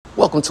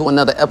Welcome to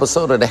another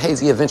episode of the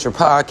Hazy Adventure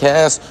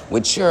Podcast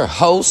with your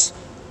host,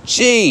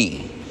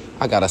 G.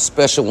 I got a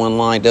special one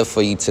lined up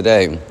for you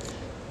today.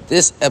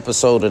 This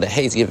episode of the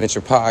Hazy Adventure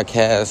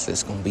Podcast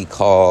is going to be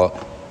called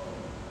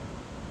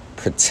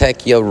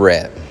Protect Your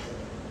Rep.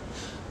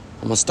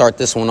 I'm going to start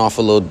this one off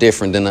a little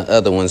different than the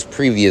other ones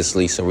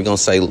previously. So we're going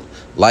to say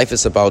life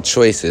is about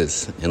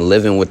choices and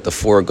living with the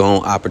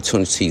foregone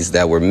opportunities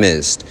that were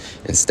missed.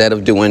 Instead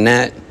of doing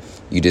that,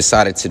 you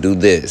decided to do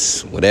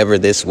this. Whatever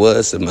this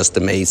was, it must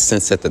have made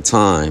sense at the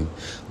time.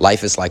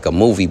 Life is like a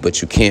movie,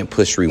 but you can't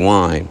push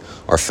rewind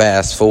or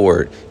fast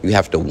forward. You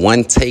have to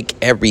one take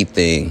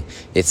everything.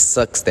 It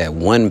sucks that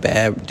one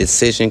bad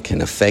decision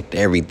can affect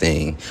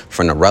everything,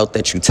 from the route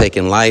that you take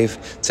in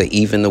life to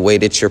even the way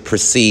that you're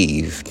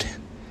perceived.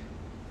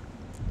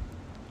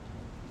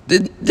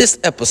 This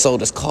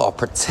episode is called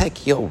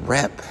Protect Your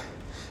Rep,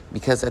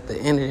 because at the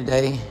end of the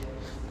day,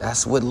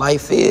 that's what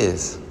life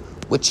is,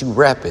 what you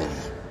repping.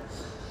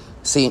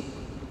 See,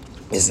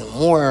 it's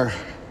more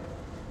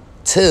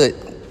to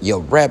your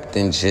rep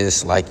than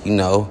just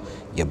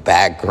your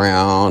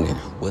background and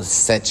what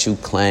set you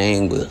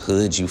claim, what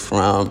hood you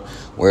from,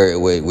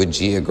 where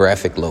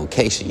geographic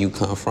location you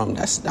come from.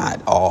 That's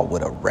not all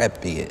what a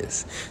rep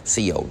is.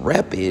 See, your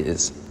rep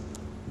is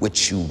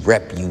what you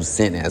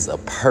represent as a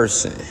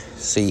person.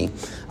 See,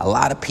 a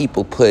lot of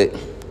people put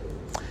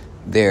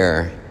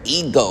their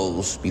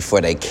egos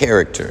before their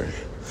character,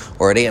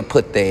 or they'll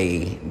put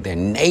their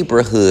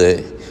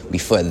neighborhood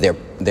before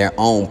their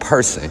own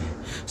person.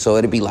 So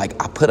it'd be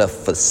like I put a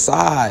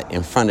facade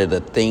in front of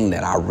the thing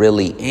that I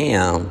really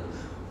am,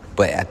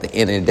 but at the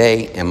end of the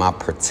day, am I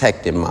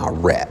protecting my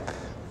rep?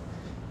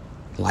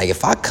 Like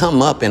if I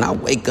come up and I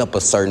wake up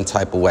a certain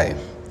type of way,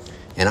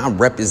 and I'm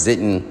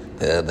representing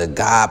the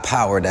God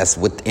power that's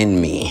within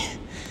me,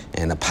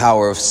 and the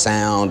power of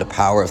sound, the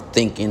power of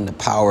thinking, the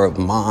power of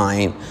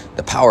mind,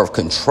 the power of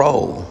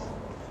control,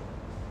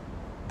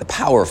 the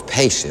power of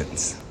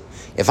patience.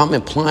 If I'm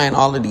applying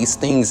all of these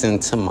things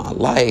into my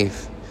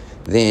life,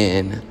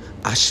 then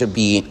I should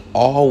be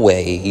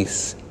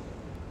always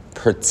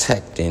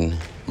protecting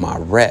my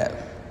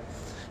rep.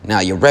 Now,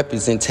 your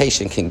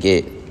representation can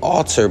get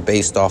altered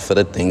based off of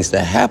the things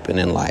that happen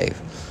in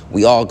life.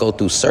 We all go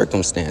through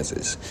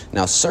circumstances.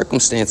 Now,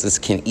 circumstances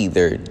can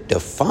either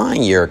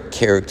define your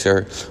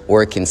character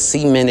or it can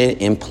cement it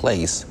in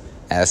place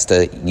as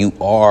to you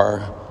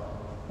are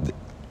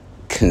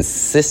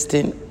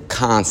consistent,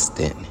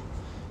 constant,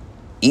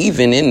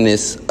 even in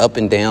this up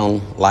and down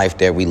life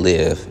that we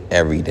live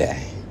every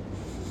day.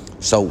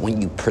 So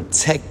when you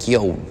protect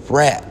your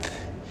rep,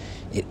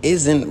 it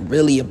isn't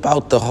really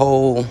about the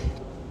whole,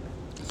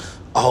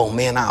 oh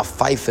man, I'll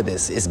fight for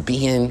this. It's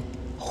being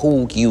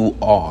who you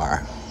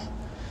are.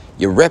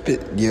 Your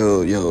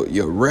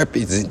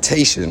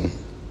representation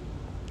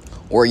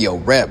or your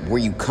rep, where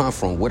you come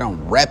from, what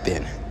I'm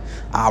repping.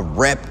 I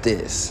rep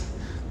this.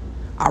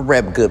 I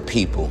rep good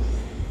people.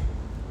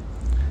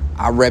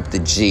 I rep the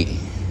G.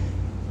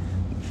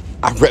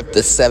 I rep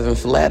the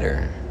seventh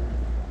letter.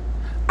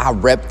 I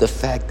rep the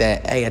fact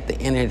that, hey, at the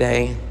end of the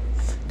day,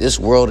 this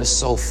world is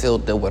so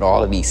filled up with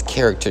all of these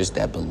characters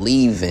that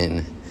believe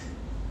in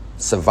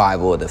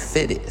survival of the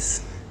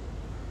fittest.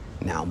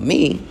 Now,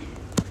 me,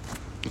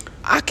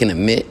 I can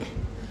admit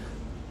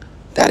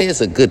that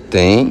is a good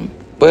thing,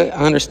 but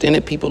I understand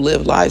that people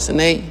live lives and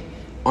they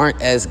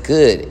aren't as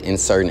good in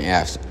certain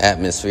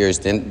atmospheres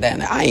than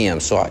I am.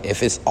 So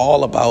if it's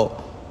all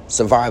about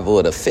survival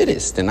of the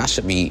fittest, then I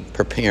should be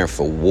preparing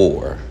for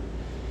war.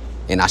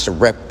 And I should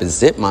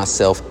represent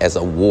myself as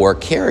a war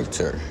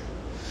character.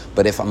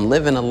 But if I'm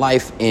living a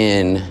life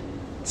in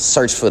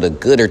search for the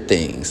gooder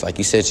things, like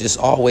you said, it's just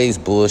always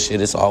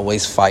bullshit, it's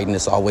always fighting,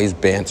 it's always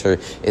banter,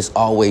 it's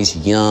always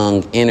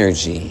young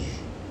energy.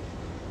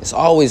 It's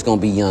always going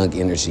to be young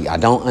energy. I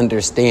don't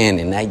understand,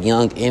 and that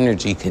young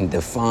energy can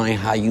define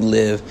how you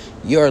live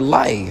your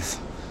life.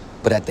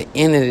 But at the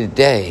end of the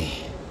day,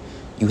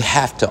 you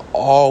have to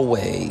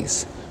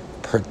always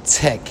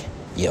protect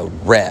your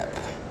rep.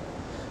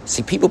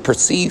 See, people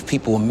perceive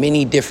people in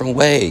many different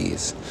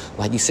ways.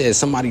 Like you said,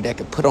 somebody that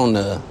could put on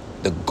the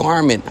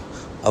garment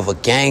of a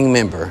gang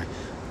member.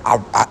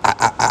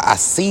 I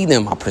see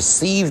them, I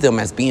perceive them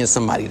as being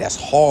somebody that's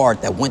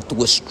hard, that went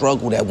through a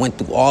struggle, that went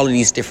through all of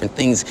these different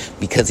things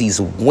because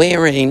he's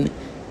wearing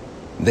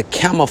the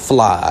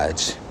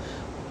camouflage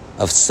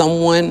of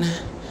someone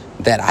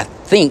that I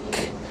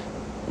think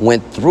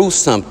went through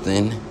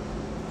something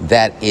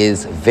that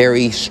is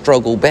very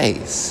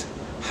struggle-based.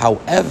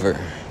 However,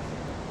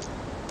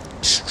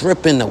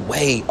 stripping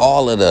away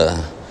all of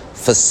the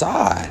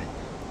facade,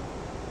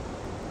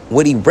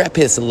 would he rep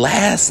his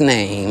last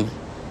name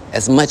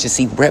as much as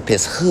he rep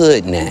his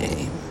hood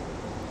name?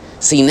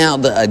 See, now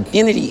the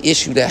identity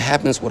issue that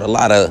happens with a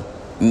lot of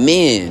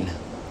men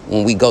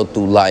when we go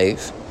through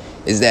life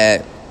is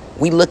that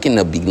we looking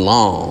to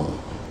belong.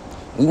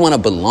 We want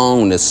to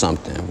belong to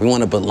something. We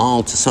want to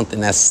belong to something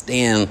that's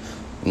stand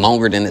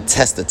longer than the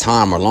test of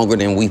time or longer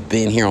than we've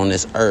been here on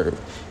this earth.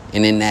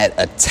 And in that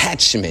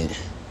attachment,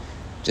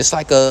 just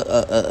like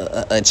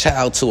a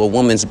child to a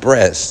woman's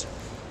breast,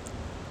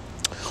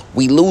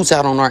 we lose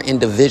out on our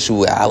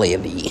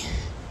individuality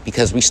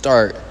because we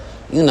start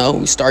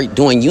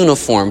doing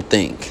uniform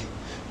think.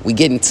 We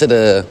get into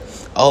the,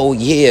 oh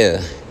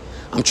yeah,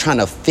 I'm trying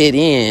to fit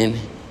in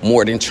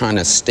more than trying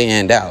to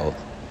stand out.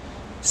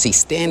 See,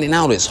 standing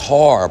out is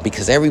hard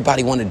because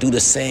everybody want to do the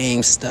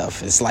same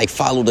stuff. It's like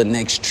follow the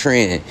next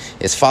trend.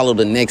 It's follow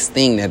the next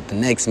thing that the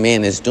next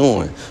man is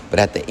doing. But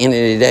at the end of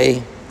the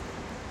day,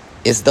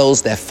 it's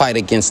those that fight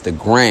against the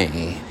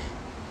grain.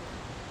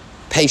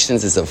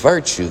 Patience is a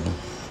virtue.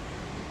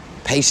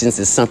 Patience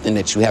is something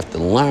that you have to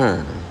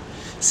learn.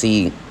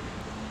 See,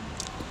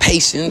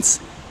 patience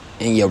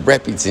and your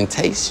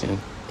representation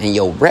and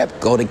your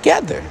rep go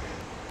together.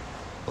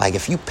 Like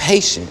if you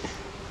patient,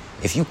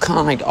 if you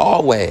kind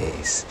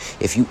always,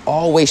 if you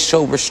always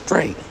show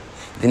restraint,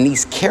 then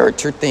these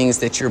character things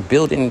that you're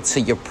building into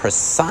your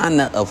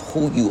persona of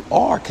who you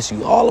are, because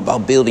you're all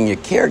about building your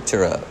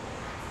character up.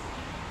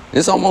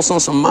 It's almost on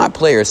some My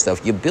Player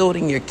stuff. You're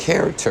building your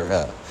character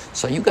up.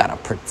 So you got to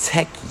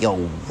protect your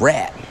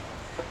rep.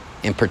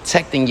 And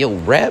protecting your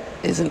rep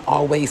isn't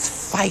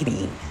always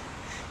fighting.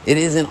 It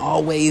isn't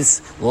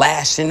always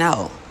lashing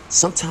out.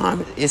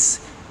 Sometimes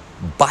it's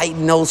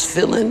biting those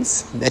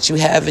feelings that you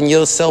have in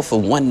yourself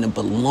of wanting to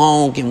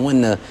belong and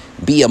wanting to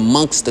be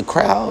amongst the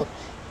crowd.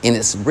 And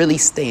it's really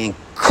staying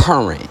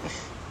current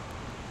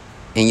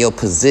in your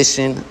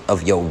position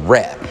of your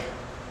rep.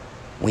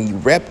 When you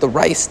rep the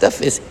right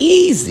stuff, it's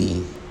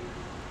easy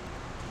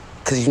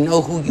because you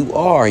know who you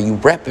are. You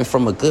repping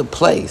from a good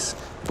place.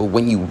 But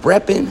when you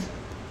repping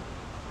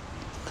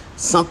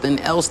something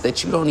else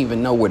that you don't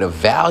even know where the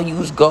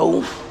values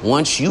go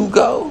once you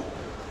go,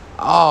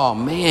 oh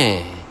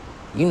man,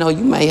 you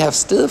may have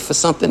stood for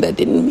something that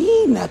didn't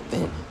mean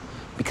nothing.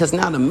 Because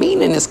now the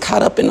meaning is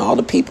caught up in all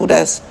the people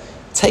that's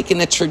taking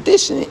the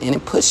tradition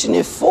and pushing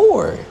it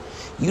forward.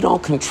 You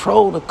don't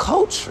control the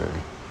culture.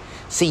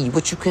 See,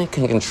 what you can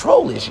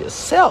control is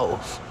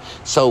yourself.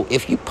 So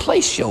if you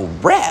place your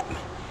rep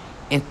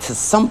into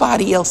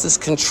somebody else's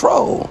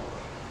control,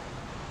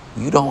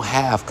 you don't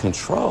have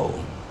control.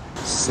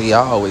 See, I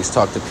always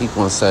talk to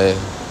people and say,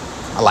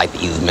 I like to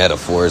use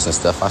metaphors and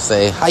stuff. I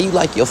say, how you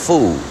like your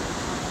food?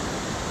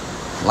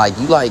 Like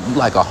you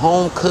like a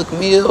home cooked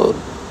meal,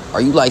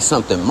 or you like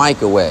something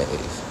microwave?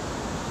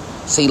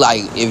 See,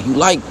 like if you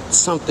like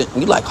something,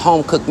 you like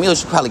home cooked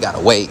meals, you probably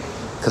gotta wait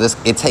because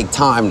it take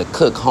time to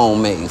cook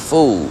homemade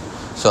food.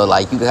 So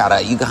like you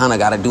kind of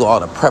gotta do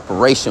all the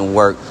preparation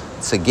work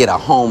to get a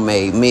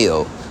homemade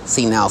meal.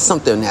 See, now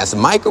something that's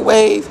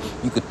microwave,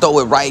 you could throw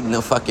it right in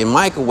the fucking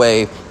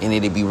microwave and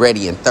it'd be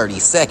ready in 30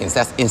 seconds.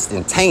 That's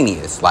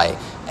instantaneous. Like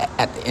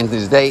at the end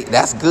of the day,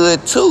 that's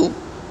good too.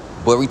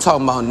 But we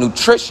talking about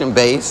nutrition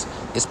base,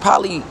 it's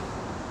probably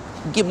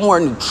get more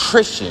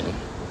nutrition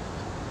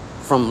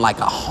from like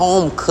a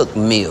home cooked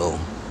meal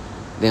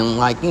than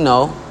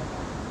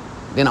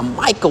than a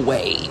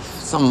microwave,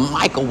 some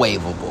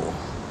microwavable.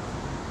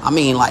 I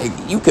mean, like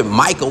you can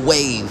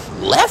microwave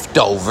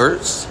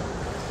leftovers,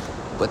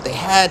 but they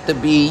had to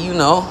be,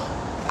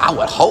 I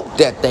would hope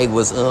that they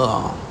was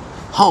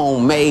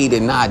homemade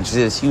and not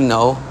just,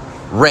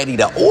 ready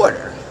to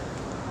order.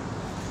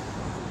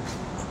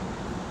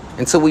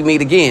 Until we meet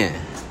again,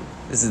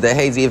 this is the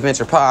Hazy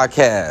Adventure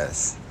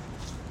Podcast.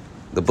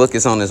 The book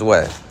is on its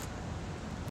way.